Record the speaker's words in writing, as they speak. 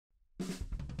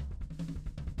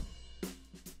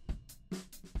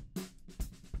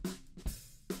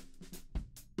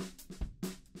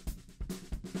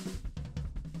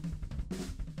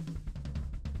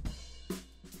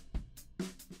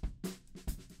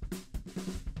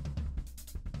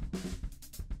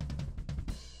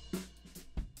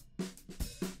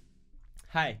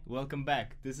Hi, welcome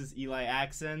back. This is Eli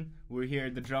Aksen. We're here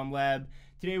at the Drum Lab.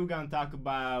 Today we're going to talk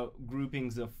about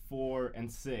groupings of 4 and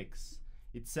 6.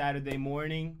 It's Saturday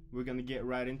morning. We're going to get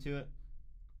right into it.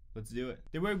 Let's do it.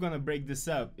 The way we're going to break this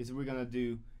up is we're going to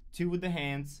do 2 with the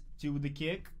hands, 2 with the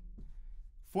kick,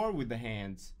 4 with the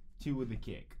hands, 2 with the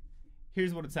kick.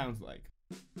 Here's what it sounds like.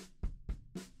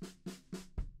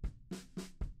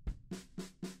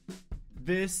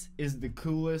 This is the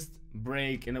coolest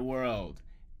break in the world.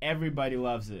 Everybody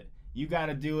loves it. You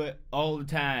gotta do it all the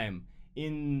time.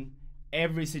 In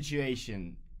every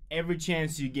situation, every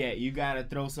chance you get, you gotta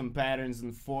throw some patterns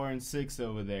in 4 and 6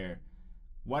 over there.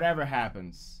 Whatever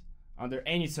happens, under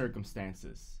any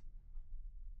circumstances,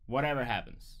 whatever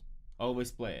happens,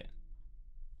 always play it.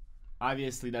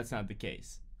 Obviously, that's not the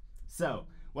case. So,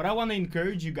 what I want to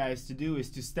encourage you guys to do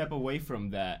is to step away from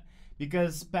that,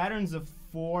 because patterns of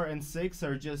 4 and 6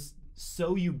 are just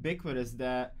so ubiquitous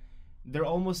that they're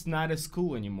almost not as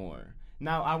cool anymore.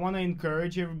 Now, I want to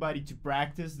encourage everybody to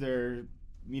practice their,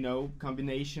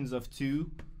 combinations of 2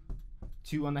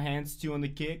 on the hands, 2 on the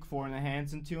kick, 4 on the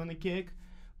hands, and 2 on the kick.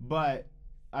 But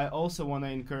I also want to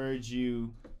encourage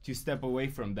you to step away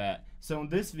from that. So in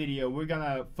this video, we're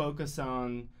gonna focus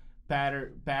on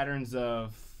patterns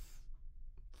of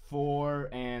 4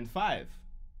 and 5.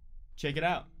 Check it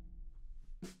out.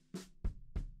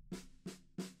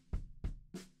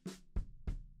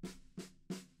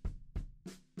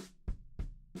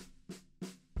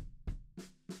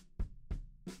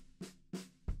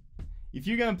 If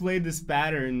you're gonna play this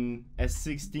pattern as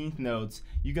 16th notes,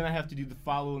 you're gonna have to do the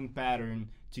following pattern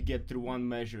to get through one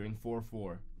measure in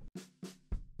 4/4.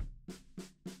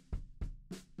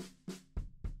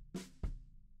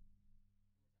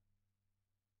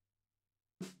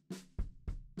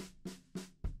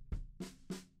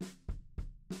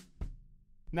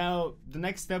 Now, the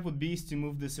next step would be to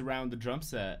move this around the drum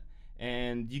set.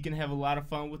 And you can have a lot of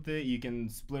fun with it. You can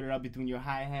split it up between your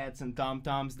hi-hats and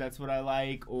tom-toms, that's what I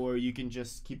like. Or you can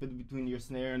just keep it between your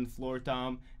snare and floor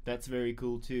tom. That's very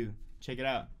cool too. Check it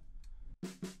out.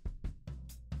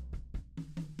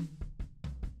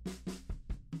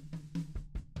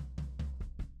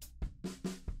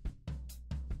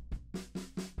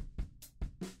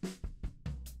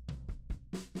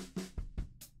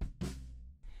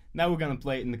 Now we're gonna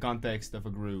play it in the context of a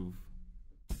groove.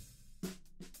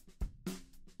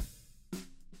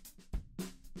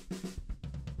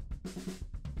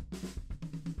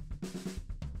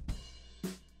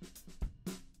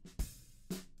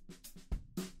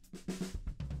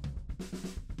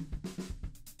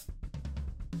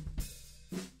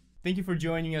 Thank you for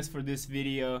joining us for this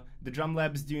video. The Drum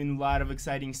Lab is doing a lot of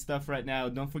exciting stuff right now.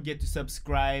 Don't forget to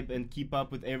subscribe and keep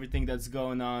up with everything that's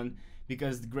going on,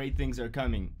 because great things are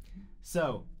coming.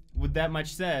 So, with that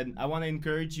much said, I want to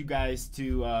encourage you guys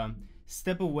to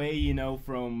step away,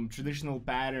 from traditional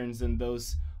patterns and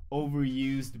those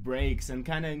overused breaks and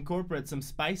kind of incorporate some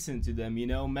spice into them,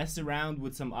 mess around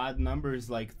with some odd numbers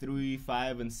like 3,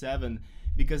 5, and 7,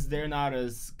 because they're not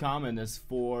as common as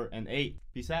 4 and 8.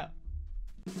 Peace out.